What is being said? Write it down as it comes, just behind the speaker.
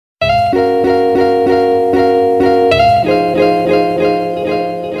Good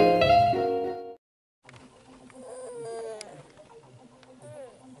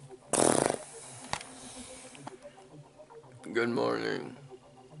morning,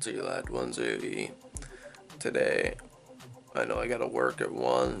 it's Elad10e. Today, I know I gotta work at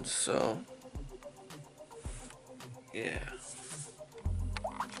 1, so yeah.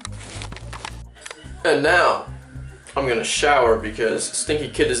 And now, I'm gonna shower because stinky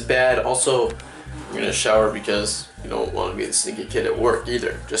kid is bad. Also, I'm gonna shower because you don't want to be the stinky kid at work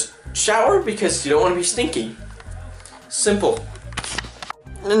either. Just shower because you don't want to be stinky. Simple.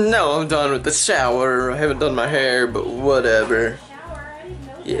 And now I'm done with the shower. I haven't done my hair, but whatever.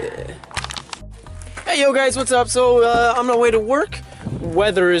 Yeah. Hey yo guys, what's up? So on my way to work.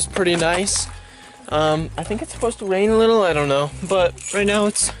 Weather is pretty nice. I think it's supposed to rain a little, I don't know. But right now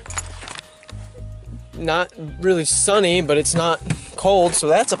it's not really sunny, but it's not cold, so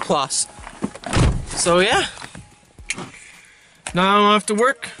that's a plus. So yeah. Now I'm off to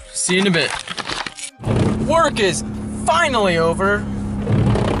work. See you in a bit. Work is finally over.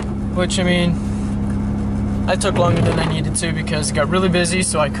 Which, I mean, I took longer than I needed to because it got really busy,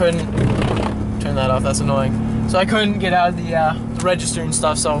 so I couldn't turn that off, that's annoying. So I couldn't get out of the register and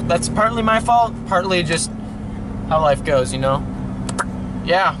stuff, so that's partly my fault, partly just how life goes, you know?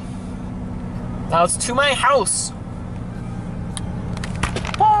 Yeah. Now it's to my house.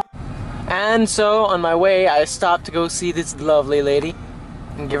 And so, on my way, I stopped to go see this lovely lady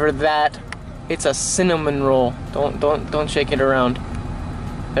and give her that. It's a cinnamon roll. Don't shake it around.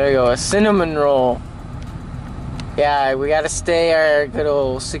 There you go, a cinnamon roll. Yeah, we gotta stay our good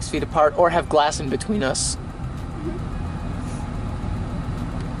old 6 feet apart or have glass in between us.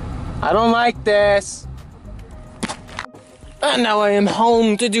 I don't like this. And now I am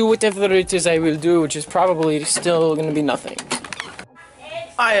home to do whatever it is I will do, which is probably still gonna be nothing.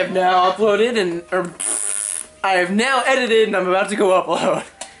 I have now uploaded I have now edited and I'm about to go upload.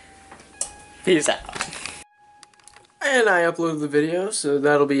 Peace out. And I uploaded the video, so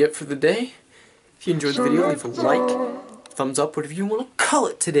that'll be it for the day. If you enjoyed the video, leave a like, thumbs up, whatever you want to call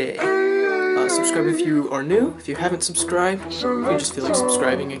it today. Subscribe if you are new. If you haven't subscribed, you just feel like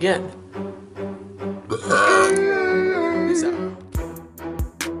subscribing again. Peace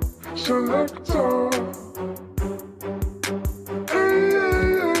out.